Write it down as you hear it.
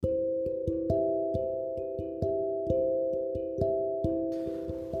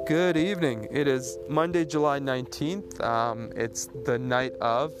Good evening. It is Monday, July 19th. It's the night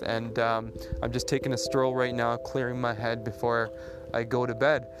of, and I'm just taking a stroll right now, clearing my head before I go to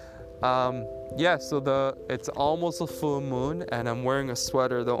bed. It's almost a full moon, and I'm wearing a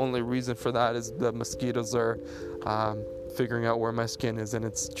sweater. The only reason for that is the mosquitoes are figuring out where my skin is, and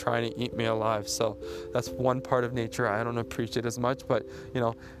it's trying to eat me alive. So that's one part of nature I don't appreciate as much, but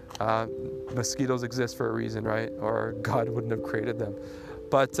mosquitoes exist for a reason, right? Or God wouldn't have created them.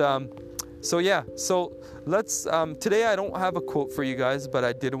 But so let's today I don't have a quote for you guys, but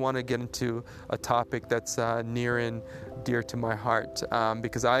I did want to get into a topic that's near and dear to my heart,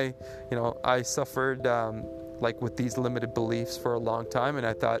 because I suffered with these limited beliefs for a long time, and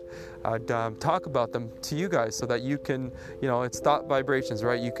I thought I'd talk about them to you guys so that you can, it's thought vibrations,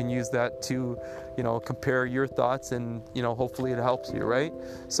 right? You can use that to, compare your thoughts, and hopefully it helps you, right?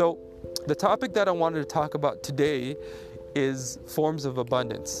 So the topic that I wanted to talk about today is forms of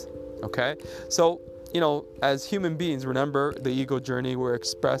abundance. Okay, so as human beings, remember the ego journey. We're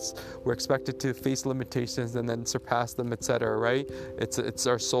expected to face limitations and then surpass them, etc. Right? It's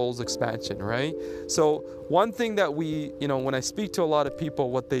our soul's expansion, right? So one thing that when I speak to a lot of people,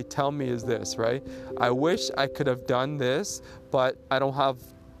 what they tell me is this, right? I wish I could have done this, but I don't have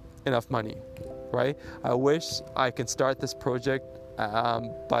enough money, right? I wish I can start this project,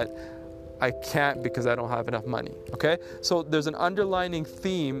 but I can't because I don't have enough money, okay? So there's an underlining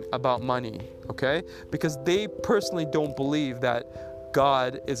theme about money, okay? Because they personally don't believe that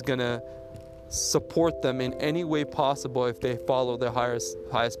God is gonna support them in any way possible if they follow their highest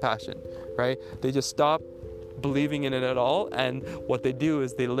passion, right? They just stop believing in it at all, and what they do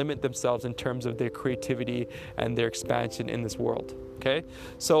is they limit themselves in terms of their creativity and their expansion in this world, okay?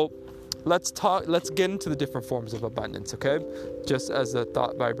 So let's get into the different forms of abundance, okay? Just as a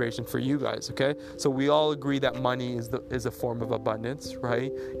thought vibration for you guys, okay? So we all agree that money is a form of abundance,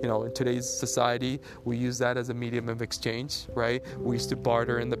 right? In today's society, we use that as a medium of exchange, right? We used to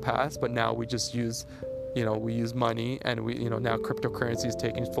barter in the past, but now we just use we use money, and now cryptocurrency is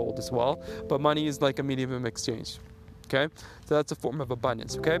taking fold as well. But money is like a medium of exchange. Okay, so that's a form of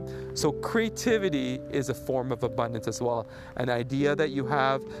abundance. Okay, so creativity is a form of abundance as well. An idea that you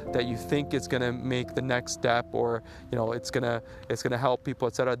have that you think is going to make the next step, or it's gonna help people,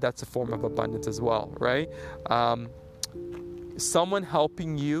 etc. That's a form of abundance as well, right? Someone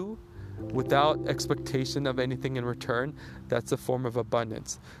helping you without expectation of anything in return, that's a form of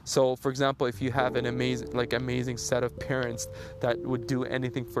abundance. So for example, if you have an amazing set of parents that would do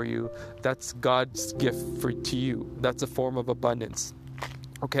anything for you, that's God's gift to you. That's a form of abundance.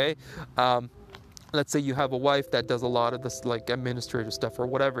 Okay, let's say you have a wife that does a lot of this administrative stuff or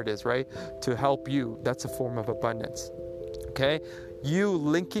whatever it is, right, to help you. That's a form of abundance. Okay, you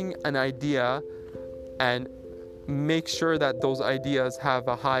linking an idea and make sure that those ideas have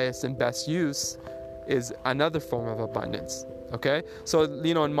a highest and best use is another form of abundance. Okay, so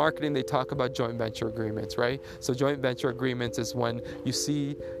in marketing they talk about joint venture agreements, right? So joint venture agreements is when you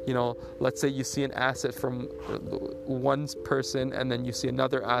see, let's say you see an asset from one person, and then you see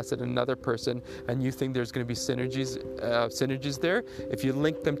another asset in another person, and you think there's going to be synergies there. If you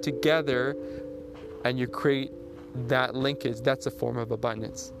link them together and you create that linkage, that's a form of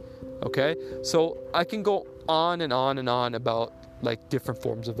abundance. Okay, so I can go on and on and on about different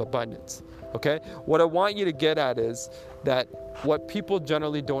forms of abundance. Okay, what I want you to get at is that what people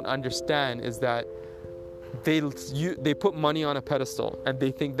generally don't understand is that they put money on a pedestal and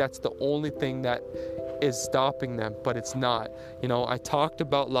they think that's the only thing that is stopping them, but it's not. I talked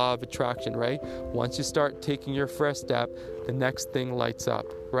about law of attraction, right? Once you start taking your first step, the next thing lights up,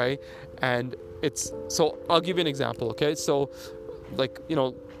 right? And so I'll give you an example. Okay, so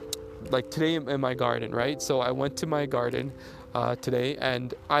today in my garden, right? So I went to my garden today,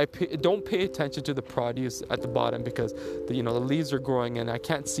 and I don't pay attention to the produce at the bottom because the leaves are growing and I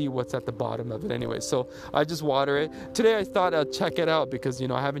can't see what's at the bottom of it anyway. So I just water it. Today I thought I'd check it out because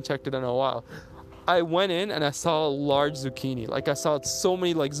I haven't checked it in a while. I went in and I saw a large zucchini. I saw so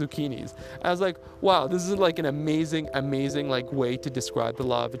many zucchinis. I was like, wow, this is an amazing way to describe the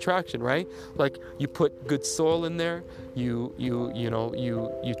law of attraction, right? You put good soil in there, you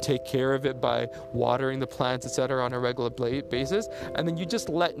take care of it by watering the plants, etc., on a regular basis, and then you just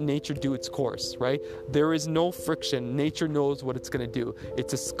let nature do its course, right? There is no friction. Nature knows what it's going to do.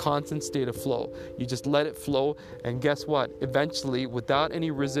 It's a constant state of flow. You just let it flow, and guess what? Eventually, without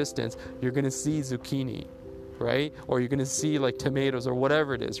any resistance, you're going to see zucchini, right? Or you're going to see tomatoes or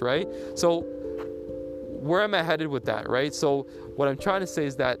whatever it is, right? So where am I headed with that, right? So what I'm trying to say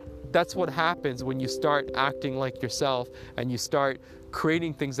is that that's what happens when you start acting like yourself and you start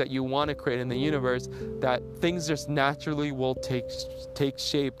creating things that you want to create in the universe, that things just naturally will take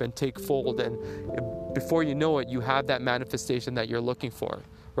shape and take fold, and before you know it, you have that manifestation that you're looking for,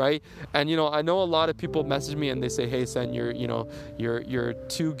 right? And I know a lot of people message me and they say, hey Sen, you're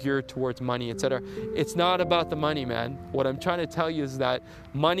too geared towards money, etc. It's not about the money, man. What I'm trying to tell you is that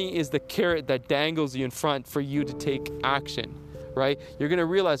money is the carrot that dangles you in front for you to take action, right? You're going to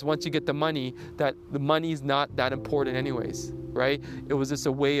realize once you get the money that the money's not that important anyways, right? It was just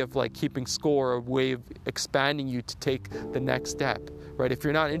a way of like keeping score, a way of expanding you to take the next step, right? If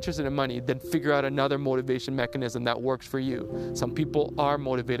you're not interested in money, then figure out another motivation mechanism that works for you. Some people are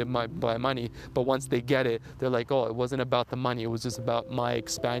motivated by money, but once they get it, they're like, oh, it wasn't about the money, it was just about my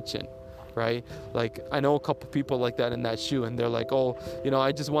expansion, right? Like, I know a couple people like that in that shoe, and they're like, oh,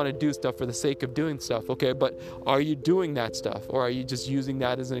 I just want to do stuff for the sake of doing stuff. Okay, but are you doing that stuff, or are you just using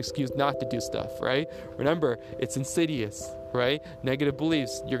that as an excuse not to do stuff, right? Remember, it's insidious, right? Negative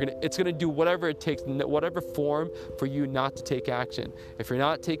beliefs. It's gonna do whatever it takes, whatever form, for you not to take action. If you're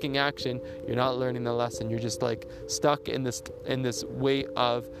not taking action, you're not learning the lesson. You're just like stuck in this way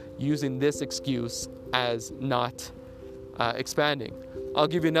of using this excuse as not expanding. I'll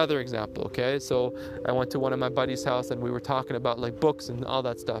give you another example, okay? So I went to one of my buddy's house and we were talking about like books and all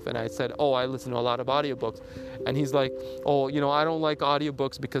that stuff. And I said, oh, I listen to a lot of audiobooks. And he's like, oh, I don't like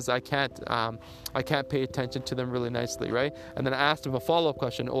audiobooks because I can't pay attention to them really nicely, right? And then I asked him a follow-up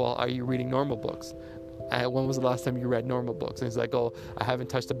question, oh, well, are you reading normal books? When was the last time you read normal books? And he's like, oh, I haven't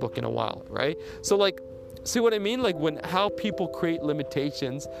touched a book in a while, right? So like, see what I mean? Like how people create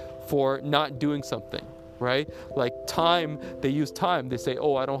limitations for not doing something, right? Like time, they use time. They say,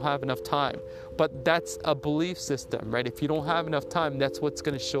 oh, I don't have enough time. But that's a belief system, right? If you don't have enough time, that's what's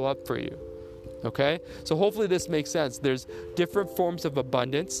going to show up for you. Okay? So hopefully this makes sense. There's different forms of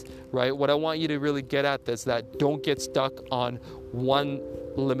abundance, right? What I want you to really get at is that don't get stuck on one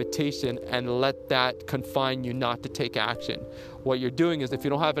limitation and let that confine you not to take action. What you're doing is, if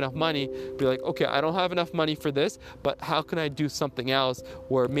you don't have enough money, be like, okay, I don't have enough money for this, but how can I do something else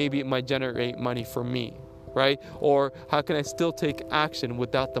where maybe it might generate money for me, right? Or how can I still take action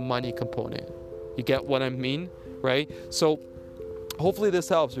without the money component? You get what I mean, right? So hopefully this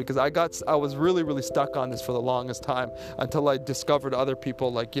helps, because I was really, really stuck on this for the longest time until I discovered other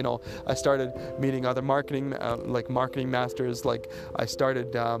people. Like, I started meeting other marketing masters. Like I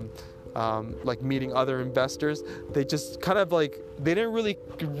started like meeting other investors. They just kind of like, they didn't really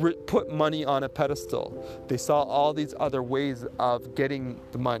put money on a pedestal. They saw all these other ways of getting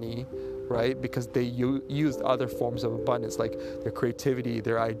the money, right? Because they used other forms of abundance, like their creativity,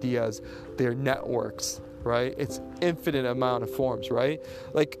 their ideas, their networks, right? It's infinite amount of forms, right?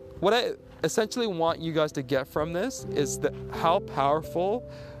 Like what I essentially want you guys to get from this is how powerful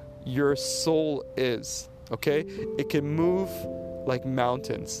your soul is, okay? It can move like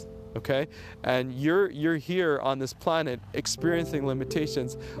mountains, okay? And you're here on this planet experiencing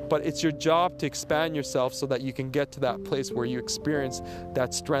limitations, but it's your job to expand yourself so that you can get to that place where you experience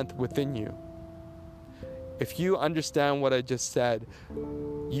that strength within you. If you understand what I just said,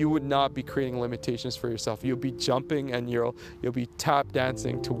 you would not be creating limitations for yourself. You'll be jumping and you'll be tap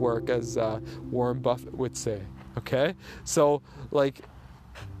dancing to work, as Warren Buffett would say. Okay? So like,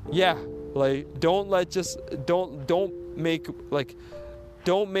 yeah, like don't let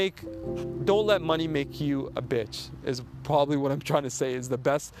money make you a bitch, is probably what I'm trying to say, is the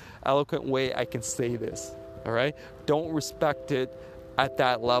best eloquent way I can say this. All right? Don't respect it at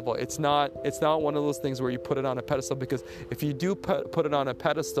that level. It's not one of those things where you put it on a pedestal, because if you do put it on a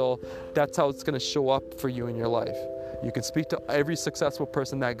pedestal, that's how it's going to show up for you in your life. You can speak to every successful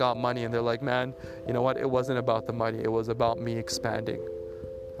person that got money and they're like, man, you know what? It wasn't about the money. It was about me expanding.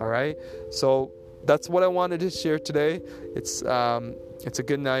 All right? So that's what I wanted to share today. It's a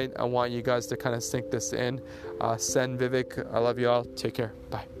good night. I want you guys to kind of sink this in. Sen, Vivek, I love you all. Take care.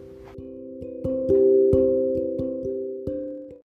 Bye.